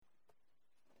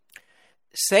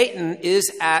Satan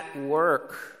is at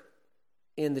work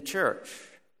in the church.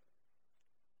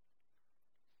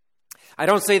 I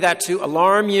don't say that to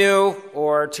alarm you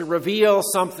or to reveal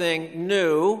something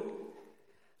new.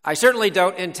 I certainly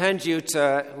don't intend you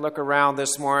to look around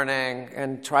this morning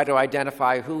and try to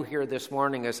identify who here this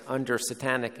morning is under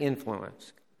satanic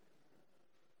influence.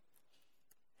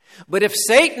 But if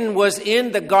Satan was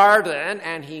in the garden,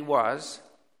 and he was,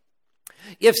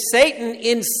 if Satan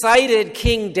incited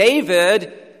King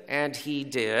David, and he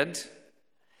did,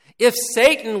 if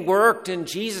Satan worked in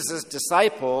Jesus'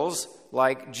 disciples,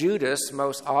 like Judas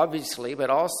most obviously, but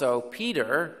also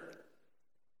Peter,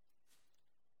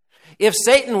 if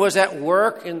Satan was at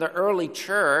work in the early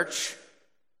church,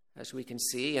 as we can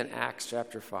see in Acts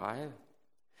chapter 5,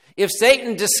 if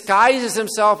Satan disguises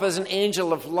himself as an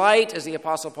angel of light, as the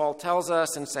Apostle Paul tells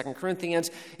us in 2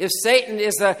 Corinthians, if Satan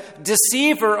is the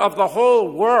deceiver of the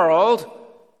whole world,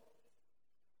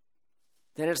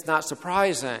 then it's not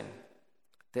surprising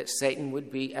that Satan would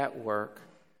be at work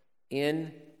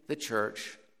in the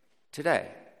church today.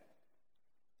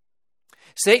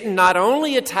 Satan not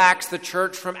only attacks the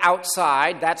church from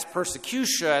outside, that's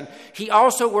persecution, he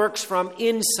also works from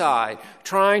inside,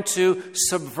 trying to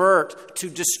subvert, to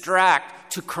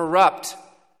distract, to corrupt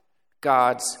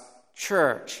God's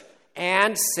church.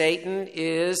 And Satan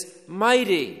is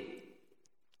mighty.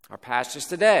 Our passage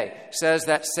today says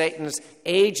that Satan's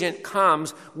agent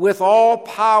comes with all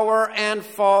power and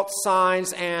false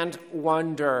signs and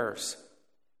wonders.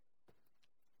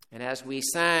 And as we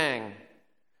sang,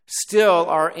 still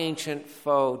our ancient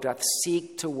foe doth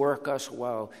seek to work us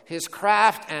woe. His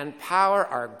craft and power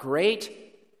are great,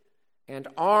 and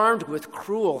armed with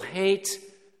cruel hate,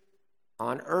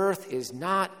 on earth is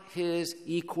not his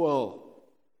equal.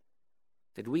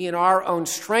 Did we in our own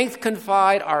strength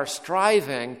confide, our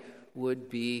striving would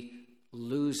be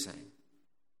losing.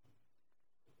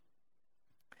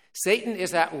 Satan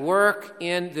is at work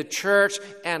in the church,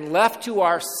 and left to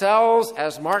ourselves,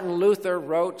 as Martin Luther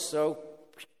wrote so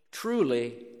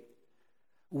truly,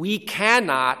 we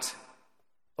cannot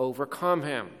overcome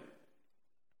him.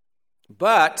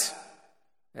 But,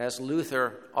 as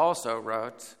Luther also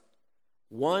wrote,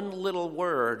 one little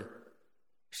word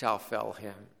shall fell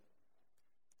him,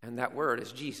 and that word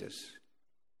is Jesus.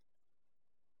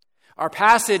 Our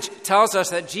passage tells us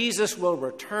that Jesus will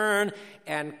return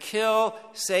and kill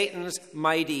Satan's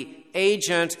mighty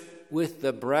agent with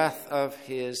the breath of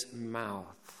his mouth.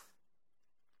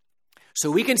 So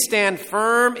we can stand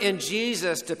firm in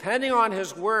Jesus, depending on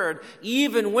his word,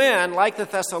 even when, like the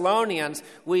Thessalonians,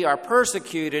 we are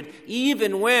persecuted,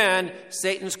 even when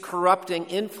Satan's corrupting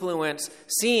influence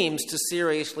seems to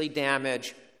seriously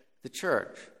damage the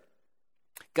church.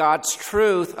 God's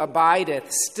truth abideth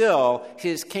still,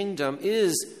 his kingdom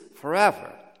is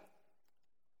forever.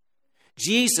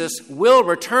 Jesus will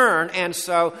return, and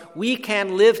so we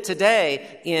can live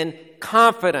today in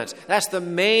confidence. That's the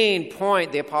main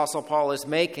point the Apostle Paul is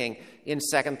making in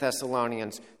 2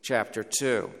 Thessalonians chapter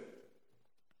 2.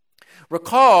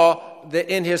 Recall that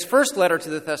in his first letter to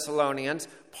the Thessalonians,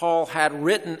 Paul had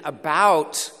written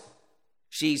about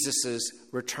Jesus'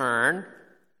 return.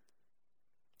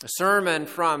 A sermon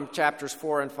from chapters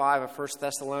 4 and 5 of 1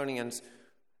 Thessalonians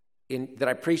that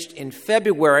I preached in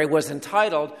February was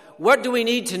entitled, What Do We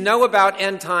Need to Know About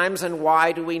End Times and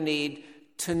Why Do We Need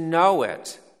to Know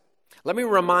It? Let me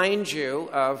remind you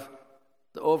of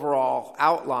the overall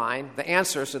outline, the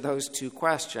answers to those two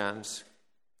questions.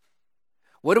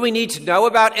 What do we need to know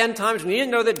about end times? We need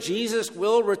to know that Jesus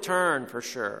will return for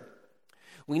sure.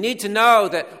 We need to know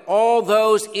that all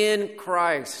those in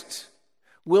Christ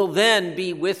will then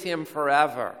be with him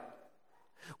forever.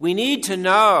 We need to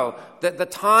know that the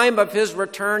time of his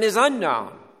return is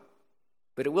unknown,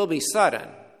 but it will be sudden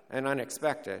and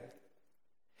unexpected.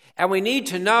 And we need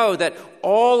to know that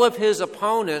all of his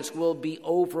opponents will be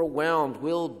overwhelmed,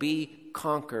 will be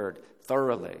conquered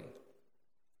thoroughly.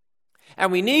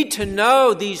 And we need to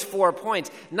know these 4 points,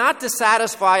 not to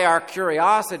satisfy our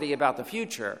curiosity about the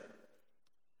future,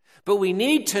 but we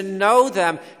need to know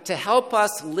them to help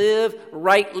us live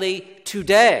rightly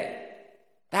today.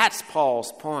 That's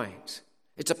Paul's point.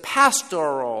 It's a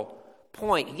pastoral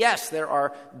point. Yes, there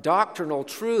are doctrinal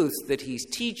truths that he's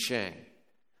teaching,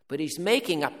 but he's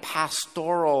making a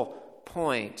pastoral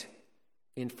point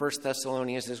in 1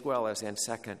 Thessalonians as well as in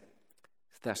 2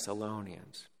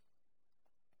 Thessalonians.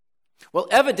 Well,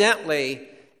 evidently,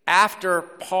 after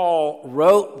Paul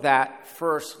wrote that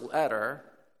first letter,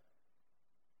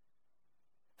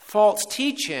 false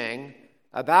teaching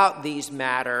about these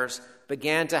matters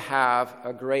began to have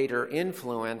a greater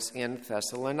influence in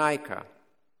Thessalonica.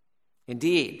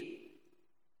 Indeed,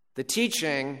 the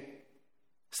teaching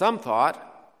some thought,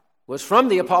 was from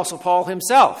the Apostle Paul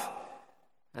himself.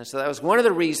 And so that was one of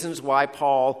the reasons why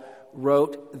Paul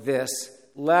wrote this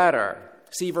letter.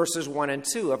 See verses 1 and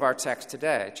 2 of our text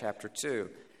today, chapter 2.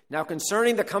 Now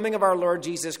concerning the coming of our Lord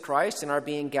Jesus Christ and our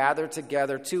being gathered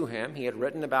together to him, he had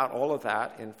written about all of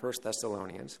that in 1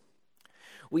 Thessalonians.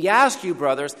 We ask you,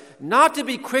 brothers, not to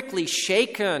be quickly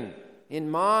shaken in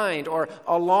mind or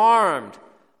alarmed,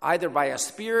 either by a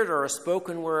spirit or a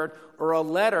spoken word or a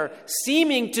letter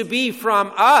seeming to be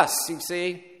from us, you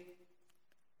see.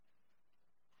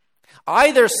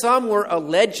 Either some were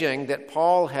alleging that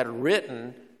Paul had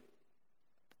written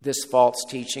this false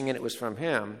teaching and it was from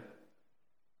him,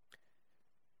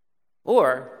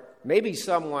 or maybe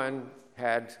someone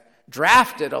had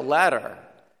drafted a letter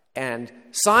and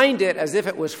signed it as if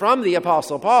it was from the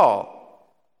Apostle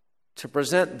Paul to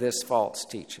present this false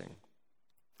teaching.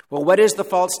 Well, what is the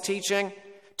false teaching?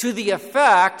 To the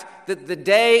effect that the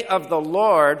day of the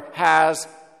Lord has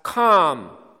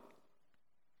come.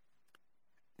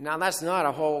 Now, that's not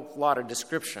a whole lot of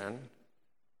description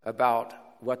about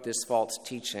what this false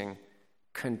teaching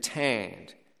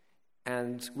contained.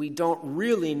 And we don't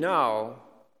really know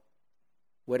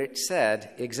what it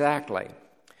said exactly.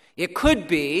 It could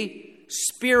be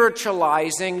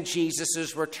spiritualizing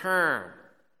Jesus' return,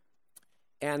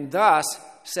 and thus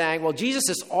saying, well, Jesus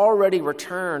has already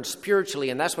returned spiritually,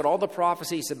 and that's what all the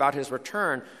prophecies about his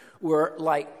return were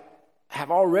like, have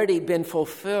already been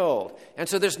fulfilled. And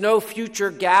so there's no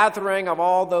future gathering of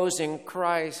all those in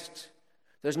Christ.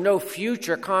 There's no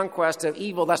future conquest of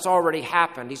evil. That's already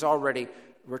happened. He's already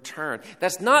returned.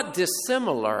 That's not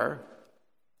dissimilar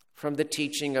from the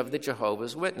teaching of the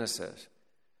Jehovah's Witnesses.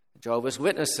 Jehovah's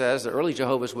Witnesses, the early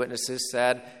Jehovah's Witnesses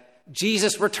said,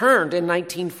 Jesus returned in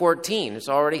 1914. It's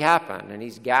already happened. And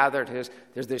he's gathered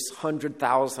there's this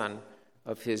 100,000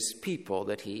 of his people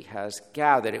that he has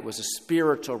gathered. It was a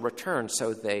spiritual return,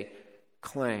 so they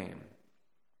claim.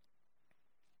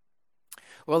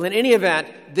 Well, in any event,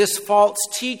 this false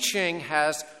teaching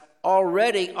has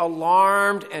already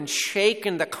alarmed and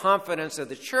shaken the confidence of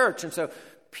the church. And so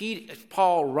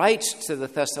Paul writes to the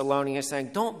Thessalonians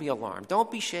saying, don't be alarmed, don't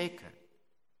be shaken.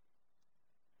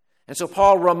 And so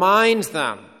Paul reminds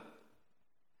them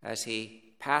as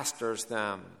he pastors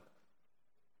them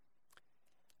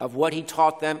of what he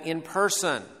taught them in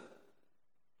person.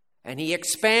 And he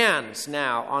expands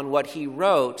now on what he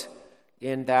wrote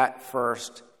in that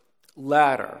first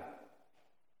letter.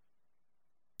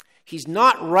 He's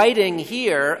not writing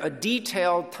here a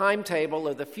detailed timetable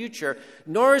of the future,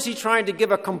 nor is he trying to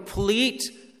give a complete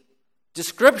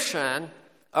description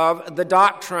of the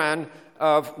doctrine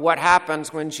of what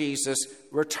happens when Jesus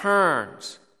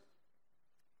returns.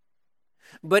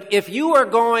 But if you are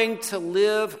going to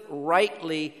live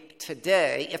rightly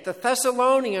today, if the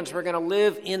Thessalonians were going to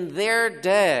live in their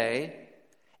day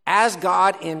as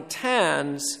God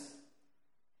intends,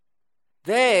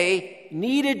 they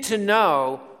needed to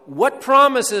know what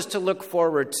promises to look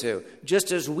forward to,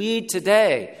 just as we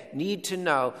today need to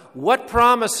know what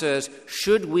promises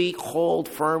should we hold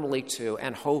firmly to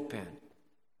and hope in.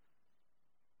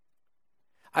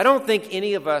 I don't think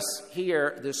any of us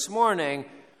here this morning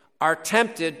are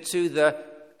tempted to the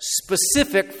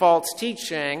specific false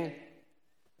teaching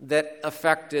that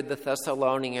affected the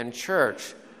Thessalonian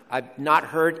church. I've not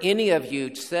heard any of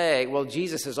you say, well,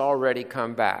 Jesus has already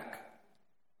come back.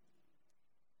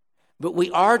 But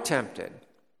we are tempted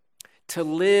to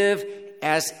live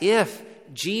as if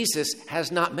Jesus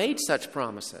has not made such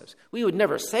promises. We would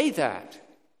never say that.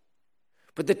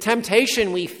 But the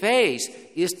temptation we face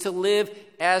is to live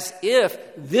as if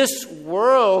this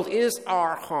world is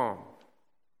our home.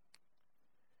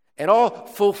 And all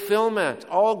fulfillment,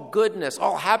 all goodness,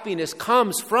 all happiness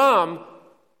comes from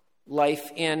life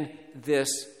in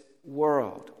this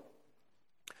world.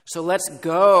 So let's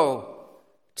go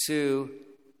to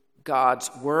God's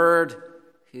word,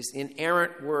 his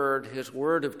inerrant word, his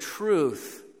word of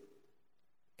truth,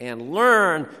 and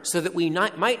learn so that we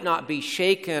might not be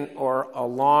shaken or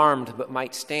alarmed, but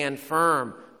might stand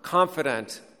firm,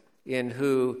 confident in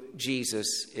who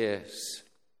Jesus is.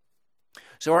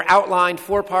 So we're outlined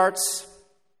 4 parts: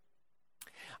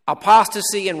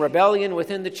 apostasy and rebellion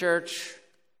within the church,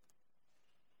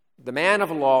 the man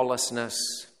of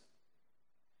lawlessness,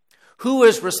 who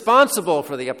is responsible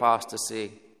for the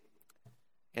apostasy,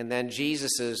 and then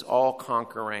Jesus'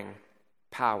 all-conquering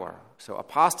power. So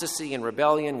apostasy and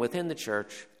rebellion within the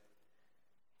church,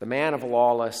 the man of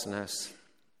lawlessness,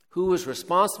 who is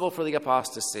responsible for the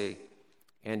apostasy,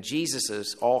 and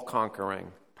Jesus'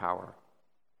 all-conquering power.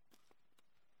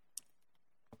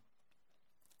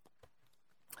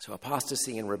 So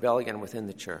apostasy and rebellion within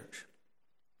the church.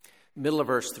 Middle of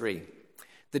verse 3.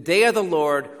 The day of the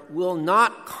Lord will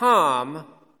not come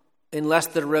unless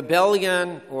the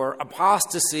rebellion or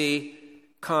apostasy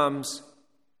comes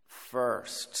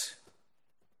first.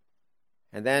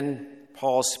 And then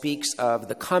Paul speaks of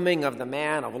the coming of the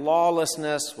man of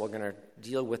lawlessness. We're going to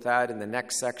deal with that in the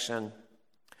next section.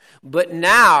 But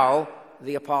now,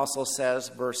 the apostle says,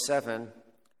 verse 7,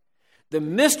 the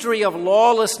mystery of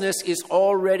lawlessness is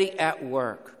already at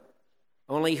work.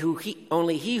 Only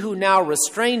he who now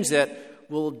restrains it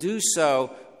will do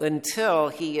so until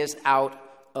he is out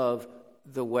of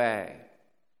the way.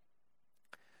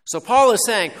 So Paul is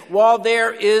saying, while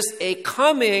there is a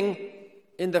coming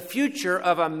in the future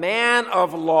of a man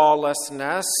of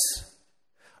lawlessness,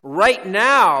 right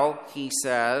now, he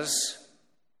says,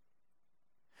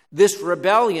 this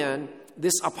rebellion,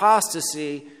 this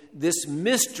apostasy, this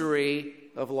mystery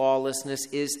of lawlessness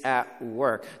is at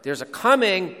work. There's a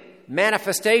coming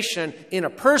manifestation in a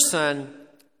person,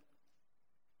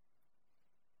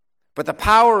 but the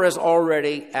power is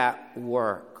already at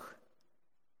work.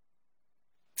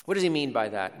 What does he mean by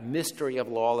that? Mystery of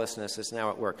lawlessness is now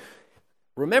at work.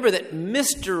 Remember that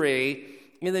mystery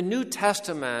in the New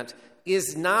Testament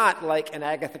is not like an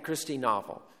Agatha Christie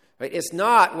novel. Right? It's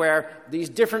not where these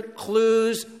different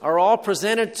clues are all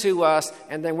presented to us,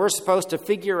 and then we're supposed to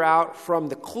figure out from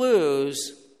the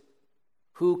clues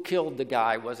who killed the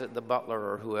guy. Was it the butler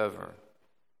or whoever?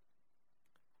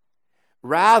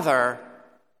 Rather,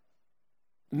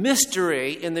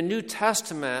 mystery in the New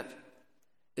Testament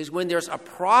is when there's a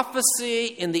prophecy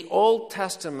in the Old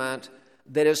Testament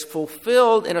that is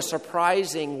fulfilled in a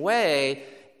surprising way,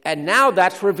 and now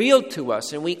that's revealed to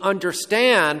us, and we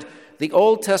understand the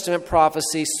Old Testament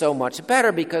prophecies so much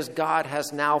better because God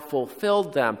has now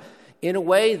fulfilled them in a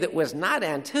way that was not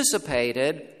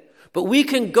anticipated, but we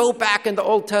can go back in the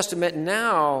Old Testament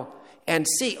now and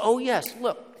see, oh yes,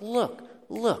 look.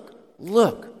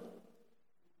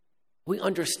 We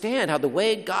understand how the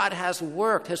way God has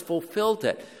worked has fulfilled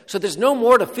it. So there's no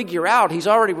more to figure out. He's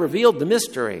already revealed the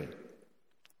mystery.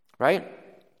 Right?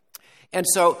 And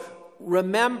so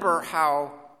remember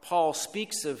how Paul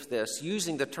speaks of this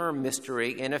using the term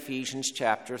mystery in Ephesians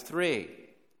chapter 3.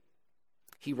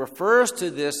 He refers to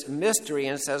this mystery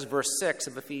and says, verse 6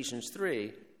 of Ephesians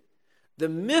 3, the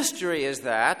mystery is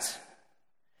that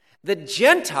the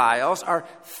Gentiles are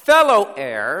fellow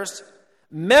heirs,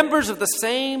 members of the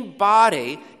same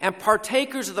body, and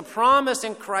partakers of the promise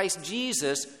in Christ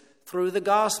Jesus through the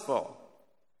gospel.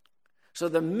 So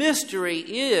the mystery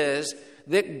is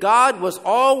that God was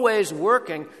always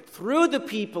working through the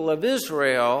people of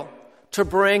Israel to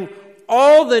bring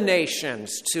all the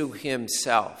nations to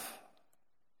himself.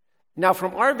 Now,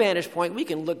 from our vantage point, we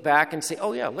can look back and say,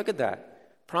 oh yeah, look at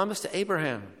that. Promise to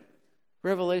Abraham,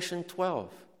 Revelation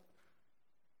 12.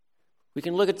 We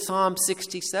can look at Psalm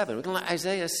 67. We can look at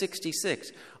Isaiah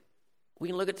 66. We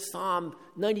can look at Psalm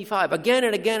 95. Again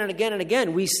and again and again and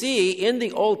again, we see in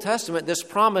the Old Testament this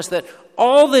promise that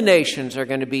all the nations are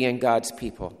going to be in God's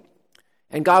people.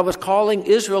 And God was calling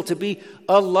Israel to be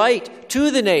a light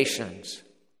to the nations.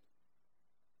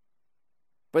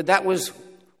 But that was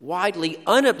widely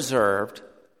unobserved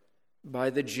by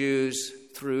the Jews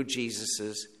through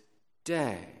Jesus'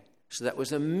 day. So that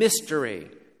was a mystery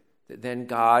that then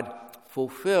God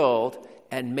fulfilled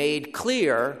and made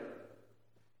clear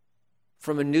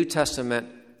from a New Testament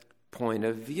point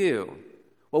of view.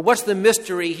 Well, what's the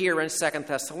mystery here in 2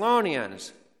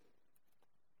 Thessalonians?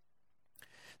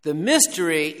 The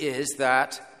mystery is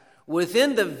that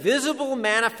within the visible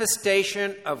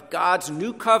manifestation of God's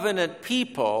new covenant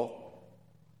people,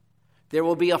 there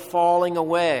will be a falling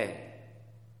away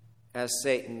as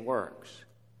Satan works.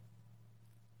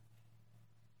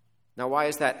 Now, why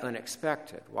is that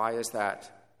unexpected? Why is that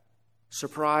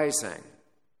surprising?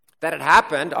 That had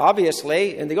happened,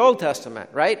 obviously, in the Old Testament,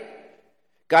 right?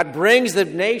 God brings the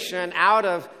nation out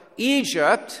of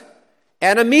Egypt,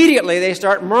 and immediately they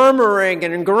start murmuring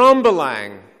and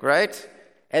grumbling, right?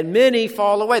 And many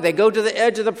fall away. They go to the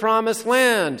edge of the promised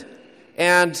land,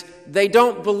 and they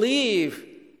don't believe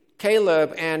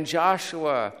Caleb and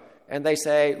Joshua, and they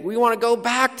say, we want to go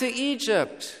back to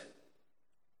Egypt.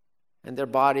 And their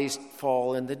bodies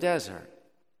fall in the desert.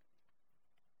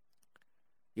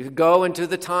 You could go into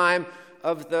the time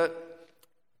of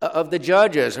the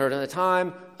judges, or in the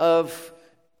time of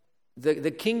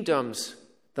the kingdoms,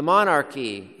 the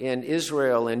monarchy in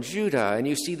Israel and Judah, and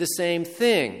you see the same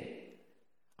thing.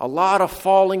 A lot of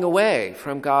falling away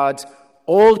from God's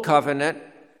old covenant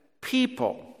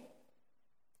people.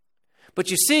 But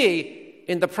you see,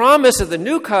 in the promise of the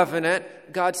new covenant,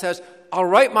 God says, I'll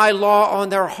write my law on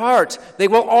their hearts. They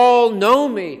will all know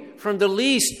me, from the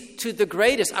least to the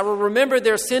greatest. I will remember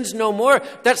their sins no more.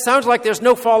 That sounds like there's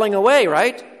no falling away,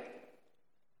 right?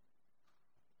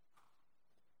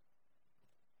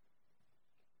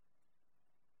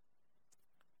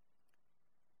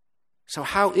 So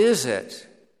how is it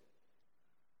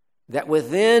that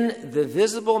within the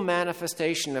visible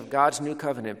manifestation of God's new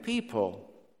covenant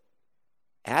people,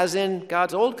 as in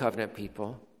God's old covenant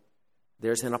people,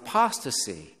 there's an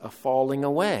apostasy, a falling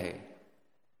away,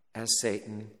 as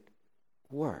Satan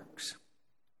works?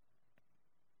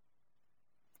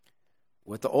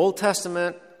 What the Old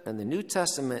Testament and the New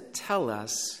Testament tell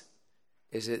us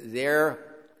is that there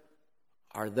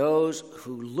are those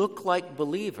who look like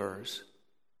believers,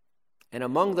 and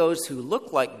among those who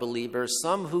look like believers,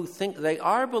 some who think they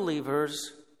are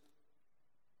believers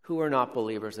who are not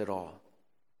believers at all.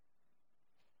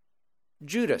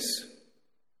 Judas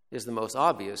is the most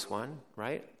obvious one,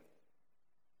 right?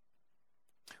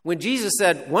 When Jesus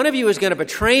said, one of you is going to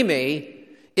betray me,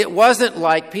 it wasn't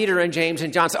like Peter and James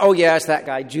and John said, oh yeah, it's that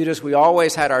guy Judas. We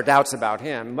always had our doubts about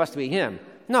him. It must be him.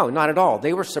 No, not at all.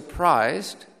 They were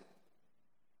surprised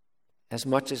as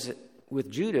much as with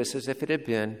Judas as if it had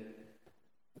been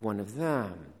one of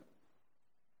them.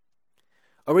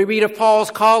 Or we read of Paul's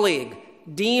colleague,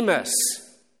 Demas,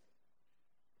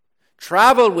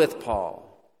 traveled with Paul.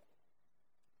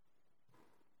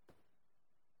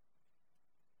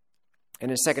 And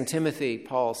in 2 Timothy,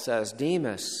 Paul says,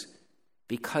 Demas,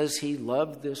 because he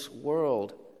loved this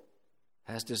world,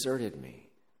 has deserted me.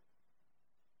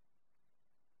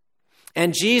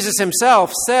 And Jesus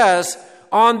himself says,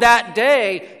 on that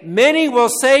day, many will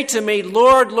say to me,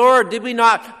 Lord, Lord, did we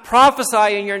not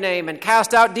prophesy in your name and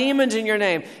cast out demons in your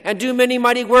name and do many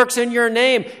mighty works in your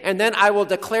name? And then I will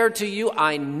declare to you,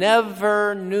 I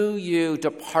never knew you.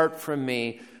 Depart from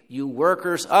me, you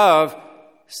workers of,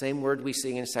 same word we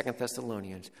see in 2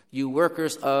 Thessalonians, you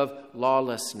workers of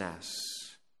lawlessness.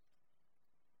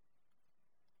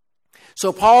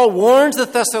 So Paul warns the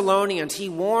Thessalonians, he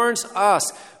warns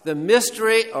us, the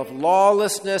mystery of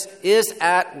lawlessness is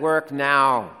at work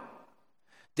now.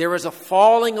 There is a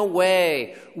falling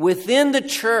away within the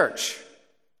church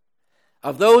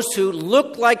of those who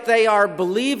look like they are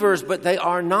believers, but they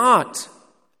are not.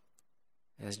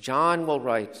 As John will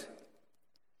write,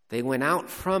 they went out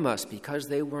from us because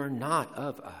they were not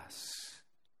of us.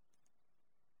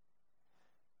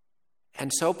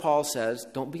 And so Paul says,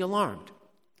 don't be alarmed.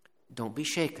 Don't be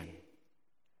shaken.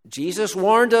 Jesus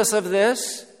warned us of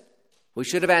this. We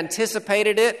should have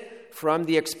anticipated it from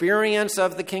the experience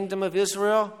of the kingdom of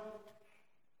Israel.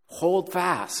 Hold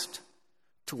fast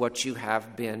to what you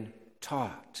have been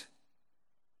taught.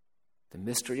 The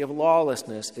mystery of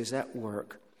lawlessness is at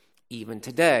work even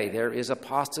today. There is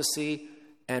apostasy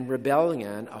and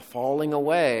rebellion, a falling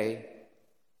away,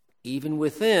 even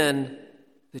within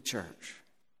the church.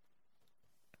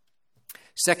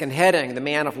 Second heading, the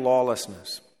man of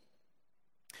lawlessness.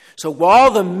 So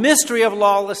while the mystery of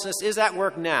lawlessness is at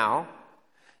work now,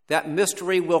 that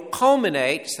mystery will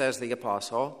culminate, says the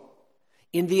apostle,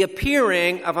 in the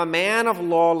appearing of a man of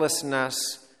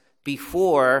lawlessness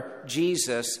before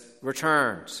Jesus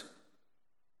returns.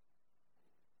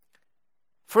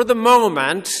 For the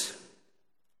moment,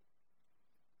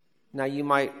 now you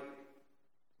might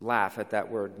laugh at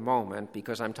that word moment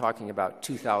because I'm talking about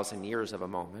 2,000 years of a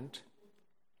moment.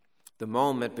 The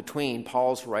moment between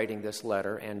Paul's writing this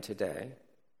letter and today.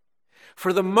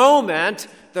 For the moment,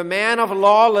 the man of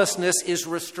lawlessness is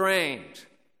restrained,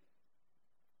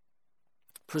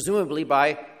 presumably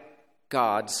by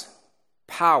God's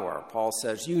power. Paul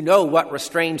says, you know what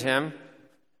restrained him.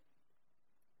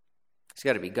 It's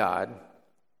got to be God,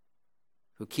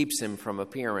 who keeps him from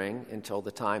appearing until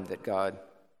the time that God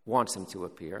wants him to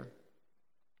appear.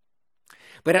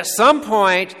 But at some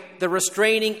point, the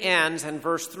restraining ends, and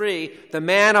verse 3, the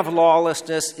man of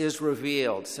lawlessness is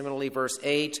revealed. Similarly, verse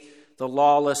 8, the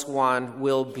lawless one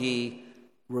will be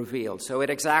revealed. So at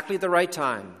exactly the right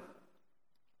time,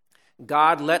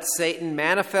 God lets Satan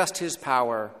manifest his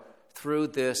power through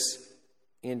this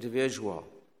individual.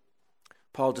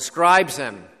 Paul describes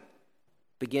him,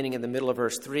 beginning in the middle of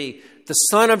verse 3, the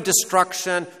son of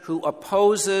destruction who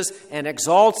opposes and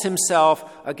exalts himself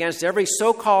against every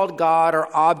so-called God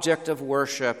or object of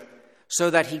worship,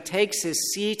 so that he takes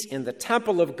his seat in the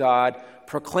temple of God,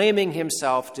 proclaiming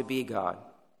himself to be God.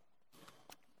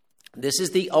 This is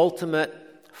the ultimate,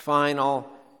 final,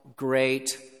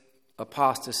 great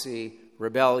apostasy,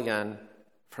 rebellion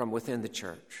from within the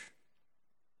church.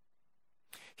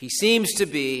 He seems to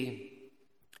be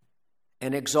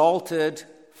an exalted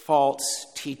false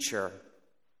teacher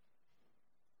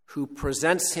who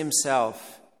presents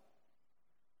himself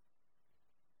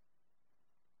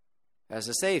as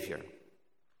a Savior.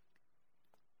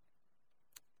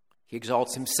 He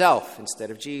exalts himself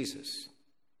instead of Jesus.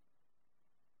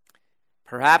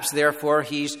 Perhaps, therefore,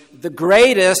 he's the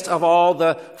greatest of all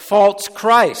the false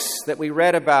Christs that we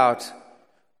read about,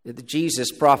 that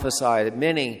Jesus prophesied that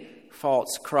many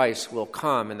false Christs will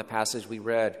come in the passage we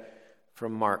read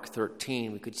from Mark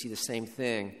 13. We could see the same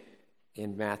thing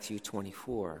in Matthew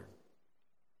 24.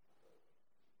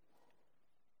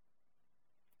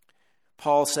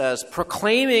 Paul says,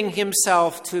 proclaiming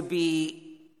himself to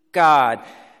be God.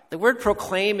 The word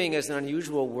proclaiming is an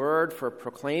unusual word for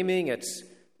proclaiming. It's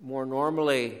more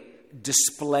normally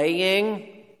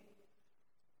displaying.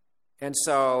 And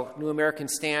so New American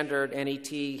Standard,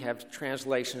 NET, have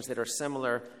translations that are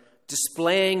similar.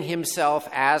 Displaying himself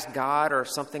as God or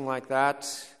something like that.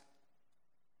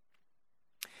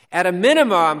 At a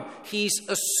minimum, he's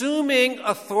assuming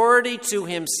authority to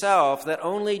himself that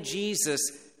only Jesus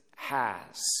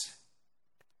has.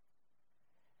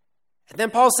 And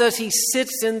then Paul says he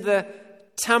sits in the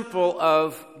temple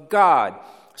of God.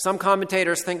 Some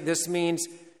commentators think this means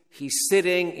he's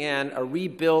sitting in a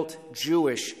rebuilt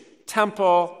Jewish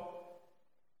temple.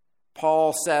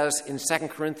 Paul says in 2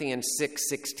 Corinthians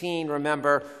 6:16,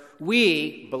 remember,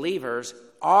 we, believers,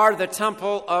 are the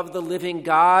temple of the living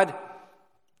God.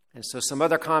 And so some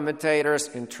other commentators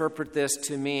interpret this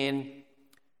to mean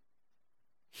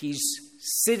he's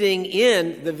sitting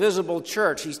in the visible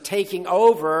church. He's taking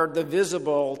over the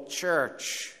visible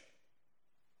church.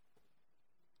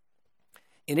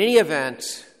 In any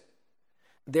event,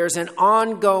 there's an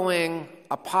ongoing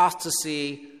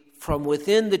apostasy from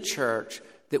within the church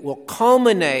that will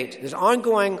culminate, there's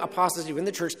ongoing apostasy within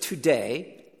the church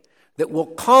today that will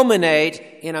culminate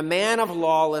in a man of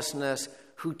lawlessness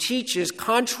who teaches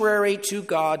contrary to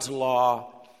God's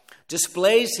law,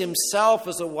 displays himself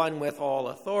as the one with all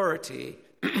authority,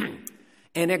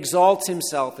 and exalts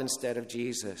himself instead of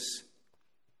Jesus.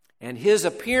 And his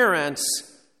appearance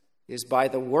is by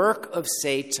the work of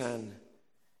Satan,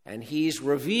 and he's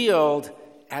revealed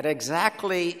at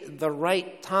exactly the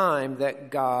right time that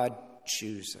God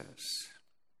chooses.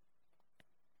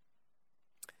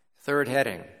 Third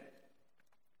heading.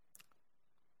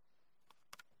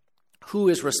 Who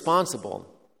is responsible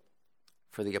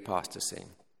for the apostasy?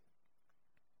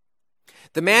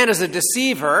 The man is a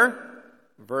deceiver,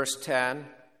 verse 10,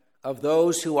 of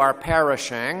those who are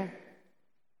perishing.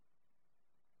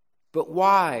 But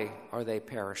why are they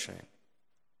perishing?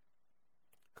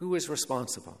 Who is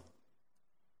responsible?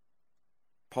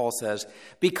 Paul says,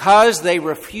 because they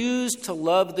refuse to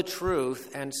love the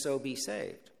truth and so be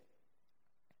saved.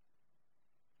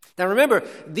 Now remember,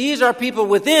 these are people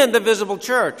within the visible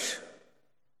church.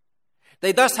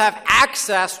 They thus have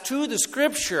access to the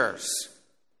Scriptures.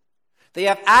 They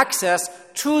have access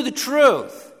to the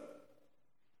truth.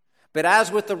 But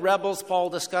as with the rebels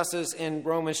Paul discusses in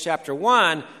Romans chapter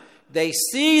 1, they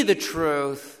see the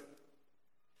truth,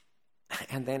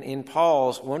 and then in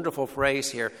Paul's wonderful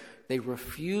phrase here, they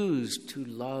refuse to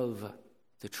love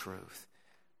the truth.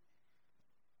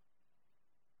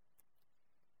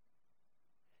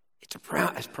 It's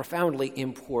a profoundly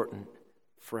important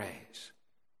phrase.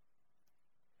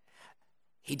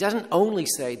 He doesn't only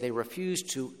say they refuse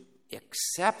to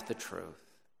accept the truth.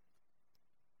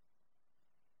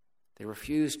 They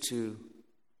refuse to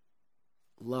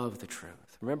love the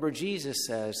truth. Remember, Jesus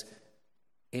says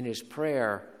in his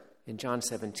prayer in John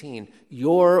 17,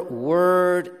 your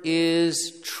word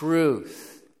is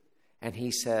truth. And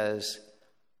he says,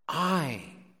 I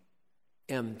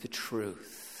am the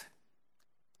truth.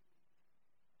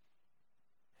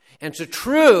 And so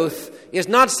truth is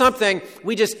not something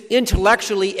we just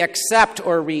intellectually accept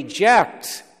or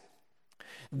reject.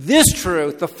 This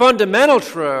truth, the fundamental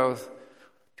truth,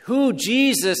 who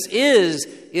Jesus is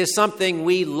something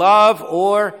we love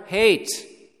or hate.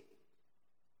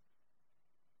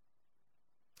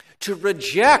 To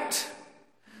reject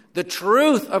the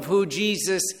truth of who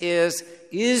Jesus is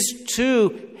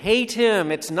to hate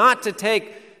him. It's not to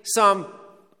take some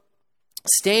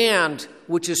stand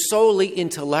which is solely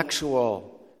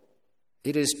intellectual.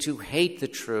 It is to hate the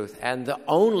truth. And the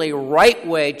only right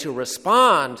way to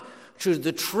respond to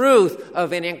the truth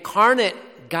of an incarnate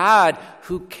God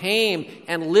who came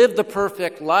and lived the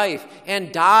perfect life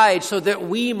and died so that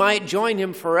we might join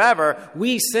him forever,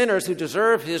 we sinners who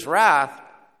deserve his wrath.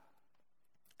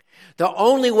 The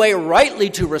only way rightly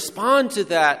to respond to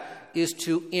that is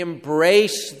to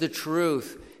embrace the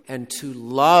truth and to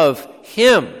love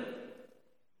him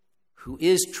who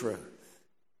is truth.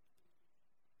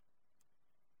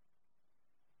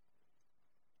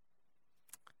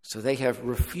 So they have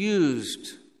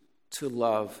refused to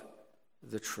love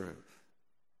the truth.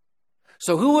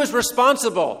 So who is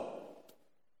responsible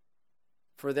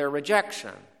for their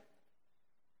rejection?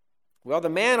 Well, the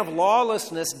man of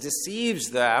lawlessness deceives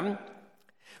them,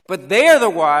 but they are the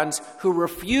ones who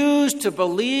refuse to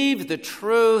believe the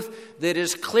truth that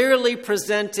is clearly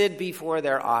presented before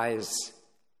their eyes.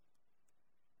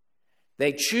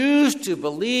 They choose to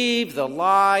believe the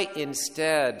lie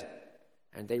instead,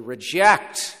 and they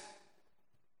reject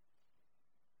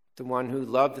the one who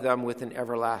loved them with an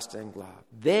everlasting love.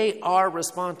 They are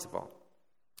responsible.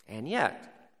 And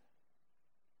yet,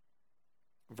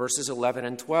 verses 11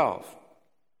 and 12.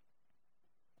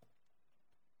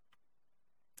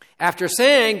 After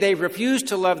saying they refuse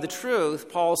to love the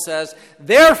truth, Paul says,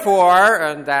 therefore,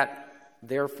 and that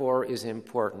therefore is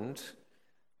important.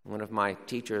 One of my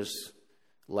teachers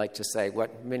liked to say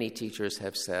what many teachers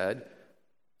have said,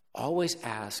 always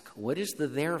ask, what is the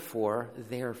therefore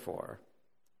there for?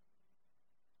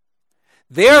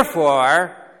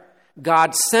 Therefore,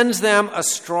 God sends them a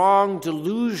strong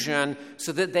delusion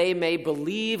so that they may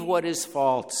believe what is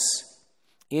false,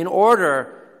 in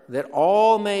order that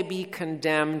all may be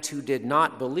condemned who did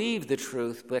not believe the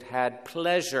truth but had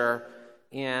pleasure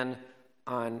in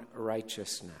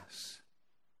unrighteousness.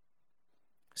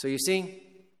 So you see,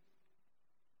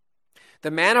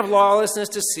 the man of lawlessness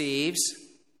deceives.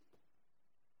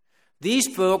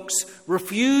 These folks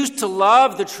refuse to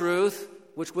love the truth,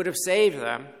 which would have saved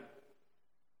them.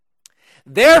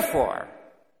 Therefore,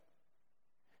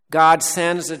 God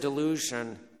sends a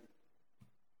delusion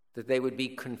that they would be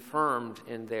confirmed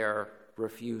in their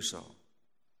refusal.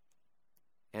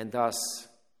 And thus,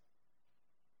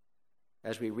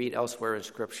 as we read elsewhere in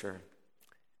Scripture,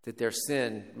 that their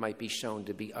sin might be shown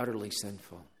to be utterly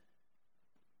sinful.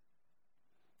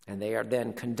 And they are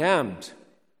then condemned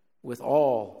with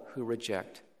all who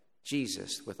reject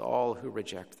Jesus, with all who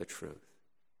reject the truth.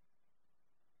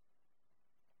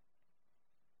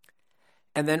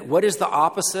 And then what is the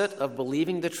opposite of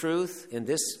believing the truth? In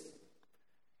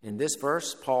this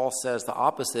verse, Paul says the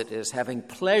opposite is having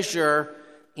pleasure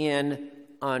in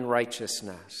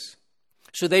unrighteousness.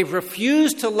 So they've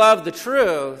refused to love the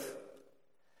truth,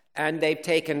 and they've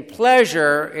taken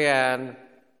pleasure in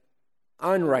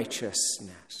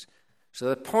unrighteousness. So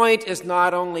the point is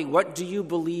not only what do you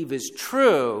believe is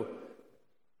true,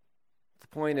 the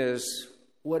point is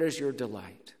what is your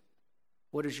delight?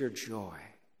 What is your joy?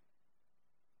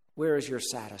 Where is your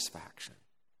satisfaction?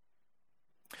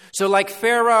 So like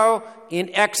Pharaoh in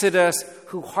Exodus,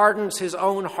 who hardens his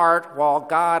own heart while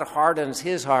God hardens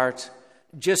his heart,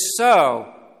 just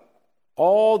so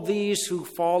all these who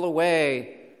fall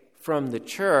away from the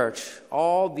church,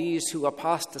 all these who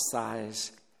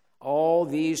apostatize, all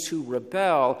these who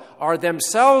rebel are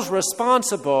themselves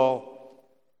responsible,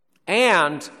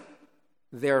 and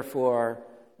therefore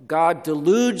God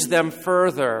deludes them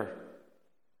further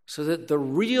so that the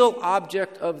real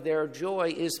object of their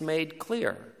joy is made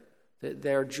clear, that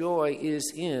their joy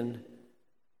is in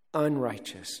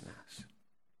unrighteousness.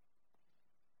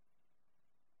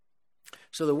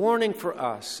 So the warning for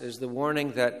us is the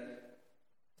warning that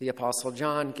the Apostle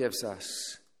John gives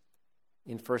us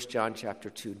in 1 John chapter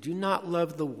 2. Do not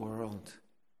love the world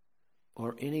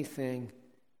or anything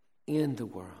in the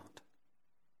world.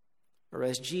 Or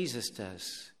as Jesus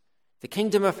does, the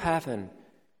kingdom of heaven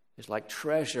is like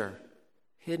treasure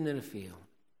hidden in a field,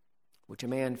 which a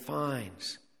man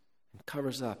finds and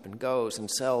covers up and goes and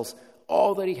sells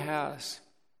all that he has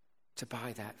to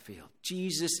buy that field.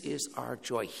 Jesus is our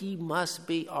joy. He must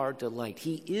be our delight.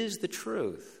 He is the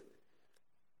truth.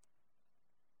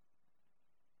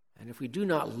 And if we do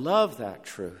not love that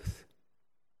truth,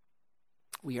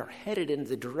 we are headed in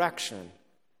the direction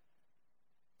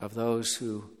of those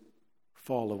who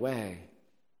fall away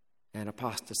and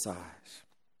apostatize.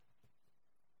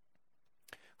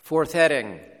 Fourth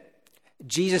heading,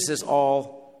 Jesus'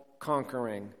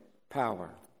 all-conquering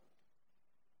power.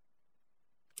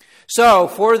 So,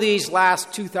 for these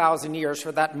last 2,000 years,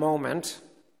 for that moment,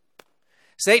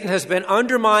 Satan has been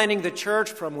undermining the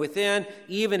church from within,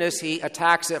 even as he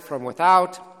attacks it from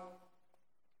without.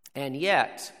 And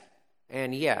yet,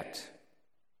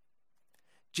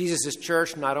 Jesus'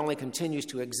 church not only continues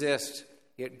to exist,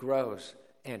 it grows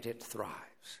and it thrives.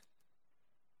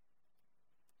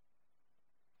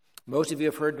 Most of you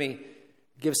have heard me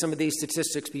give some of these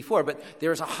statistics before, but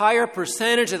there's a higher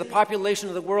percentage of the population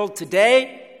of the world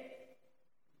today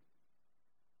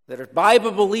that are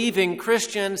Bible-believing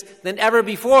Christians than ever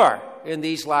before in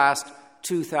these last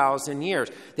 2,000 years.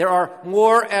 There are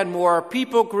more and more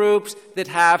people groups that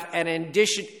have an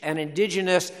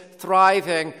indigenous,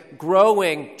 thriving,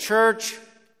 growing church,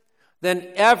 than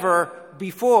ever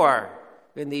before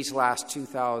in these last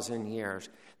 2,000 years.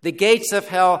 The gates of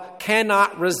hell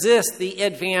cannot resist the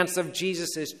advance of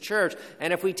Jesus' church.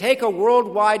 And if we take a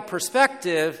worldwide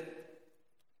perspective,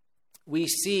 we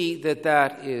see that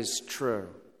that is true.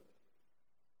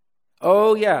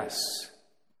 Oh, yes.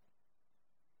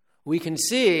 We can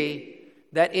see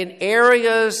that in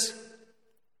areas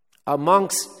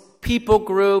amongst people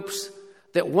groups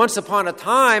that once upon a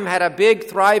time had a big,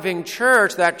 thriving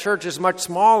church, that church is much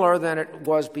smaller than it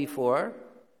was before.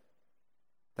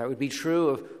 That would be true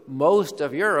of most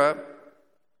of Europe.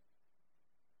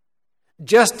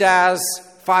 Just as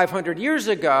 500 years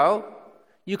ago,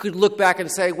 you could look back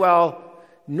and say, well,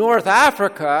 North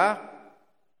Africa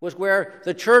was where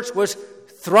the church was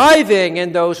thriving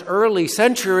in those early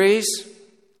centuries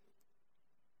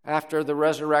after the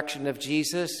resurrection of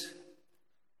Jesus.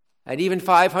 And even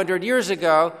 500 years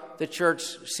ago, the church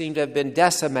seemed to have been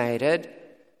decimated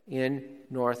in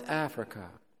North Africa.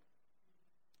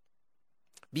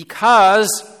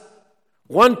 Because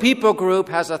one people group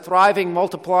has a thriving,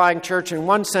 multiplying church in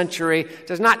one century,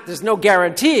 there's no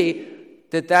guarantee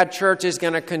that that church is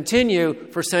going to continue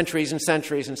for centuries and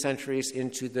centuries and centuries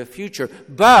into the future.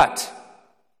 But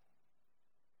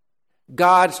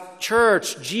God's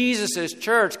church, Jesus'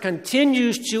 church,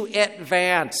 continues to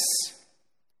advance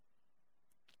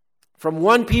from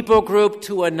one people group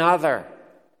to another.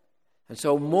 And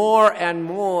so more and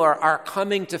more are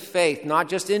coming to faith, not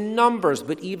just in numbers,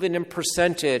 but even in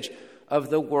percentage of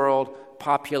the world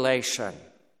population.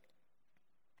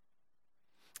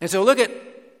 And so look at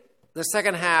the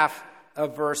second half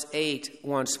of verse 8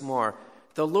 once more.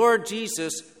 The Lord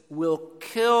Jesus will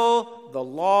kill the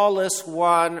lawless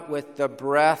one with the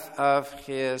breath of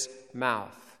his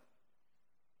mouth.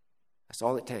 That's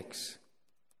all it takes.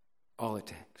 All it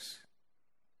takes.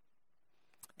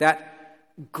 That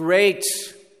great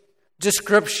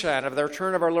description of the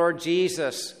return of our Lord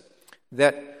Jesus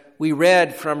that we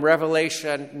read from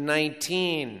Revelation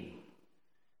 19.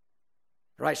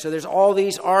 Right, so there's all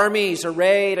these armies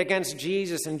arrayed against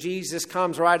Jesus, and Jesus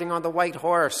comes riding on the white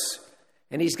horse,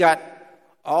 and he's got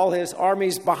all his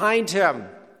armies behind him.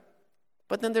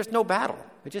 But then there's no battle.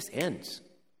 It just ends.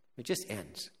 It just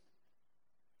ends.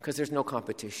 Because there's no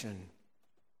competition.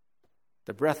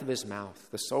 The breath of his mouth,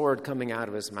 the sword coming out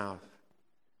of his mouth.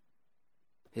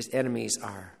 His enemies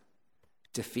are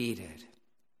defeated.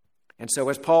 And so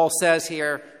as Paul says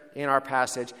here in our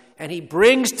passage, and he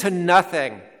brings to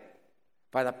nothing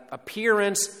by the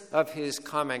appearance of his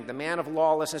coming, the man of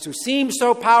lawlessness who seemed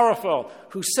so powerful,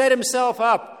 who set himself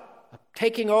up,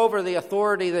 taking over the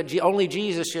authority that only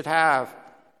Jesus should have.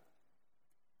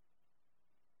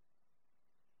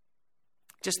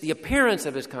 Just the appearance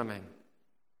of his coming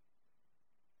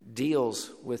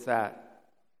deals with that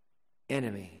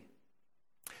enemy.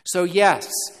 So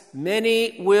yes,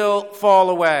 many will fall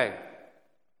away.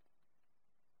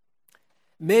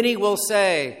 Many will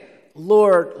say,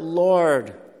 Lord,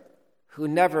 Lord, who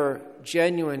never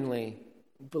genuinely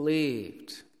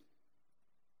believed.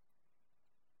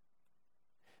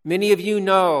 Many of you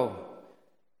know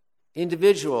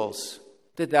individuals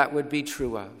that would be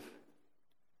true of.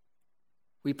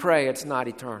 We pray it's not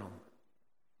eternal.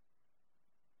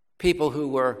 People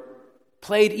who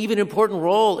played even an important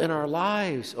role in our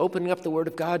lives, opening up the Word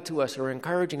of God to us or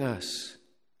encouraging us,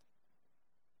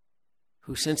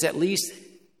 who since at least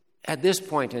at this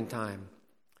point in time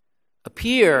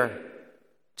appear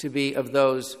to be of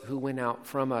those who went out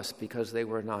from us because they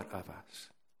were not of us.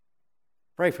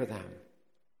 Pray for them.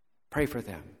 Pray for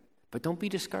them. But don't be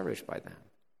discouraged by them.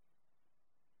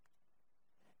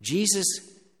 Jesus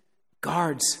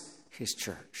guards his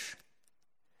church.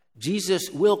 Jesus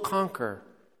will conquer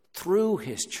through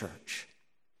his church.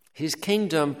 His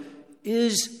kingdom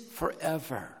is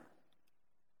forever.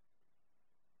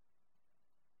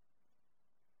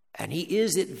 And he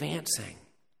is advancing,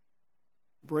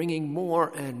 bringing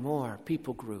more and more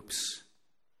people groups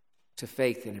to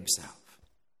faith in himself.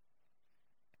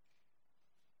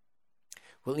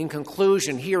 Well, in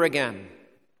conclusion, here again,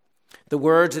 the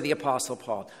words of the Apostle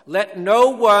Paul. Let no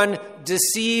one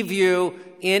deceive you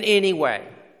in any way.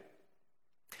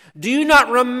 Do you not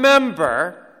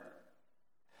remember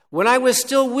when I was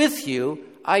still with you,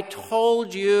 I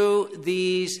told you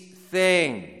these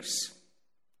things?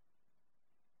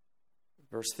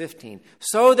 Verse 15.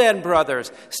 So then,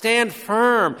 brothers, stand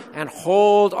firm and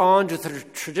hold on to the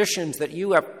traditions that you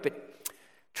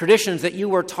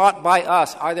were taught by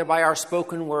us, either by our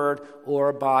spoken word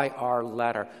or by our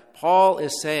letter. Paul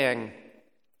is saying,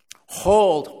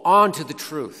 hold on to the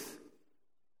truth.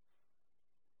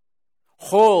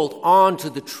 Hold on to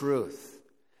the truth.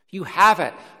 You have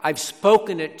it. I've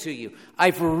spoken it to you.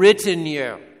 I've written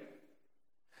you.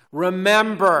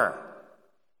 Remember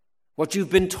what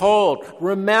you've been told.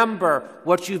 Remember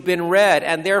what you've been read.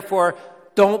 And therefore,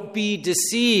 don't be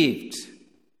deceived.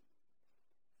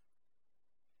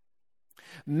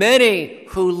 Many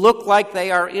who look like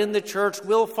they are in the church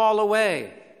will fall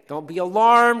away. Don't be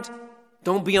alarmed.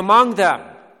 Don't be among them.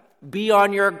 Be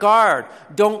on your guard.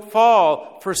 Don't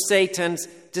fall for Satan's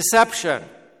deception.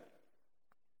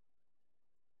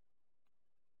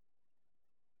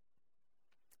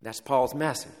 That's Paul's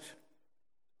message.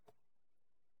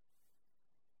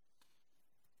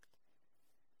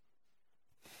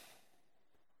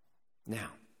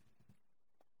 Now,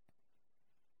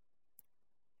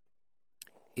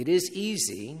 it is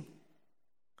easy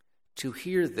to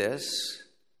hear this,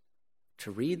 to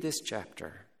read this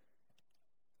chapter,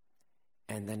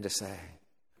 and then to say,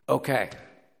 okay,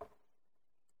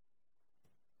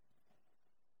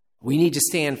 we need to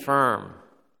stand firm.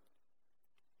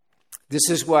 This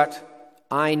is what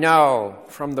I know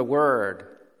from the Word.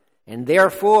 And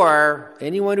therefore,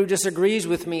 anyone who disagrees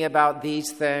with me about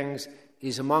these things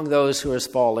is among those who is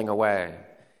falling away.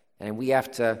 And we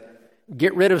have to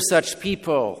get rid of such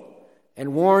people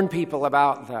and warn people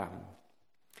about them.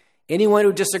 Anyone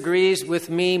who disagrees with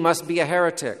me must be a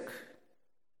heretic.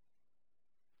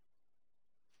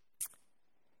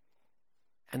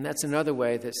 And that's another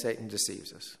way that Satan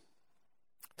deceives us,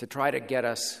 to try to get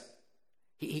us.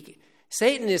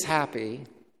 Satan is happy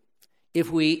if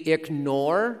we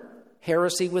ignore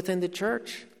heresy within the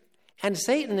church, and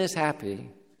Satan is happy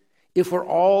if we're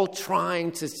all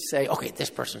trying to say, okay, this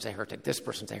person's a heretic, this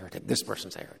person's a heretic, this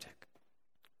person's a heretic.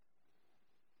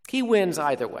 He wins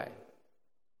either way.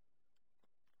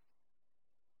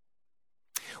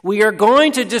 We are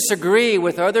going to disagree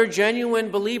with other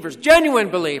genuine believers.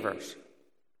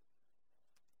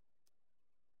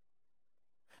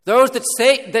 Those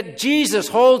that Jesus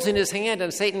holds in his hand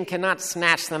and Satan cannot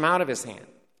snatch them out of his hand.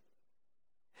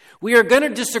 We are going to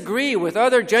disagree with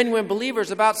other genuine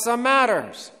believers about some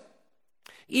matters.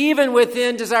 Even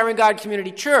within Desiring God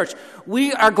Community Church,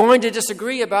 we are going to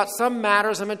disagree about some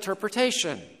matters of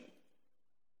interpretation.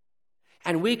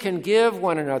 And we can give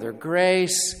one another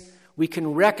grace. We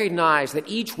can recognize that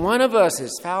each one of us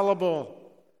is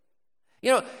fallible.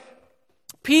 You know,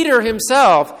 Peter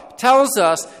himself tells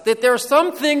us that there are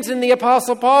some things in the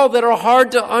Apostle Paul that are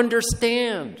hard to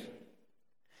understand.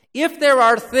 If there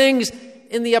are things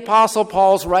in the Apostle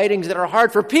Paul's writings that are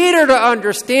hard for Peter to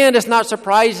understand, it's not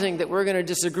surprising that we're going to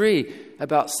disagree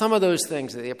about some of those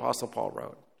things that the Apostle Paul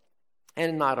wrote.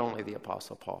 And not only the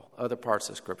Apostle Paul, other parts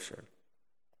of Scripture.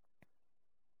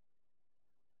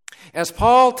 As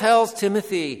Paul tells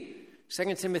Timothy,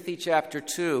 2 Timothy chapter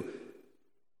 2,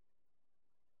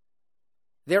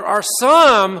 there are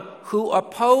some who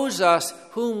oppose us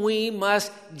whom we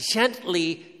must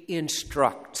gently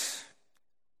instruct.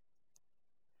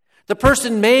 The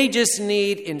person may just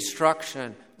need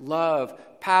instruction, love,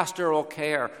 pastoral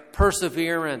care,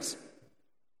 perseverance,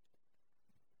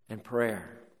 and prayer.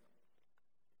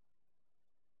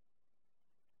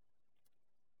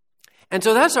 And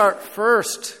so that's our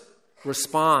first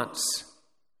response.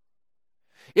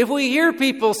 If we hear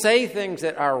people say things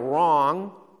that are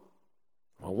wrong,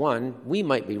 well, one, we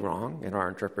might be wrong in our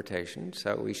interpretation,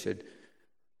 so we should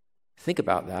think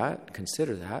about that,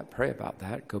 consider that, pray about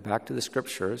that, go back to the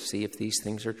Scriptures, see if these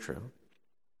things are true.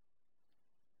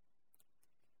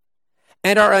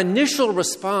 And our initial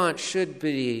response should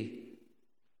be,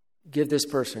 give this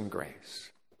person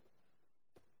grace.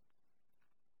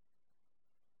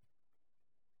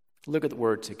 Look at the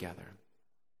word together.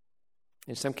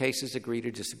 In some cases, agree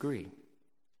to disagree.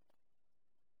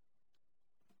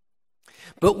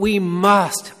 But we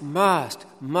must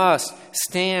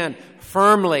stand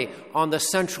firmly on the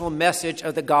central message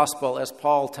of the gospel, as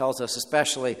Paul tells us,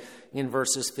 especially in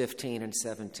verses 15 and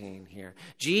 17 here.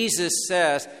 Jesus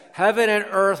says, heaven and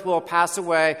earth will pass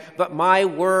away, but my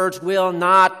words will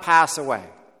not pass away.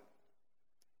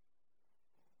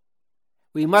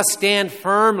 We must stand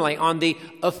firmly on the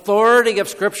authority of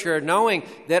Scripture, knowing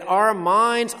that our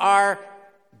minds are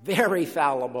very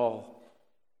fallible.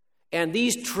 And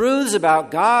these truths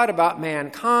about God, about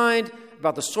mankind,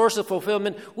 about the source of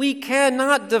fulfillment, we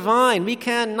cannot divine, we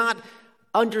cannot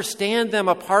understand them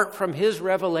apart from His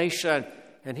revelation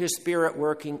and His Spirit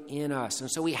working in us. And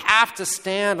so we have to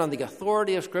stand on the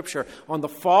authority of Scripture, on the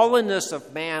fallenness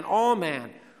of man, all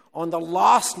man, on the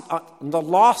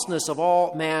lostness of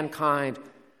all mankind,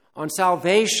 on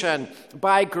salvation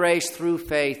by grace through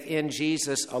faith in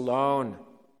Jesus alone.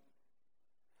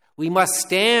 We must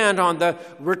stand on the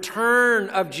return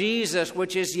of Jesus,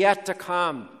 which is yet to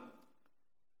come.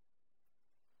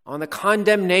 on the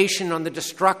condemnation, on the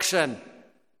destruction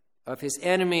of his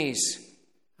enemies,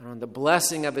 and on the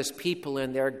blessing of his people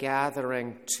in their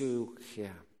gathering to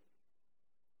him.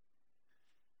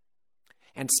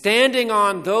 And standing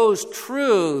on those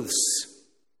truths,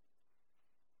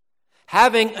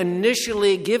 having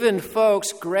initially given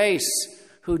folks grace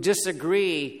who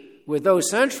disagree with those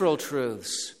central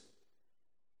truths,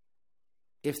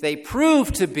 if they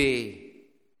prove to be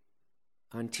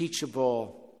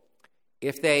unteachable,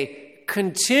 if they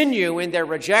continue in their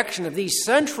rejection of these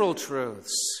central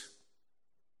truths,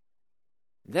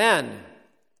 then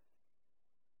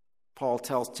Paul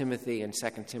tells Timothy in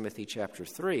 2 Timothy chapter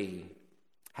 3,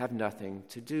 have nothing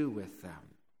to do with them.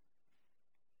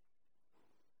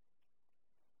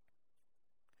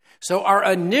 So our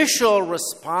initial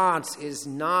response is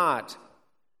not,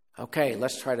 okay,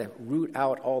 let's try to root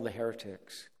out all the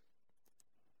heretics.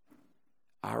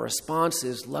 Our response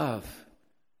is love,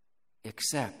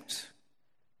 accept,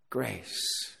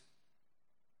 grace.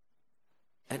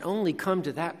 And only come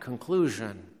to that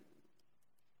conclusion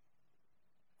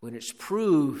when it's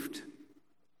proved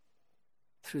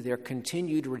through their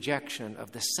continued rejection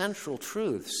of the central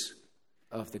truths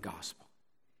of the gospel.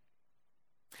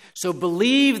 So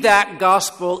believe that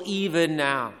gospel even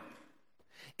now.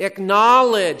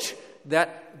 Acknowledge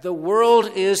that the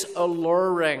world is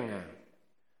alluring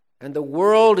and the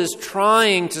world is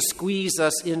trying to squeeze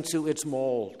us into its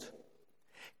mold.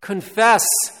 Confess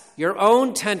your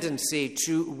own tendency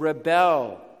to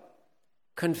rebel.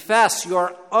 Confess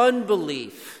your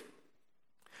unbelief.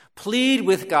 Plead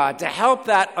with God to help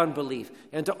that unbelief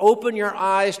and to open your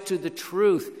eyes to the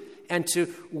truth and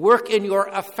to work in your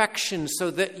affections so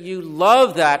that you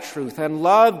love that truth and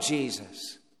love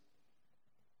Jesus.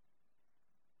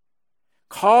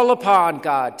 Call upon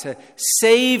God to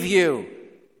save you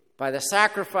by the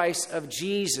sacrifice of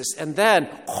Jesus, and then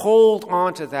hold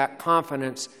on to that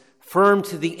confidence firm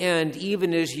to the end,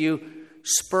 even as you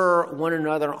spur one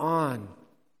another on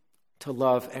to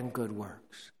love and good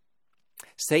works.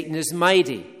 Satan is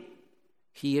mighty.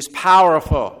 He is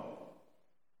powerful.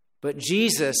 But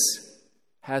Jesus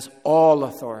has all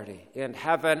authority in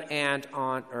heaven and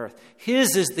on earth.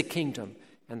 His is the kingdom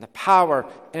and the power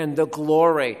and the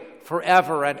glory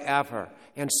forever and ever.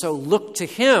 And so look to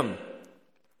him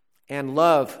and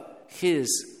love his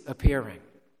appearing.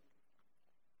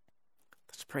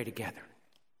 Let's pray together.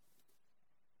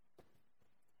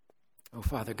 Oh,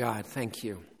 Father God, thank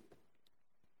you.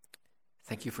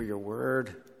 Thank you for your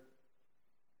word,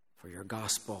 for your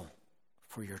gospel,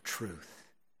 for your truth.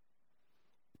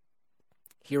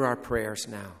 Hear our prayers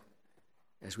now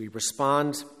as we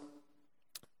respond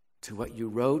to what you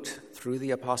wrote through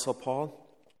the Apostle Paul.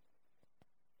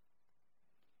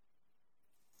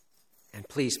 And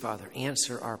please, Father,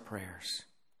 answer our prayers.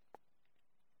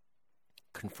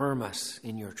 Confirm us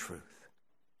in your truth.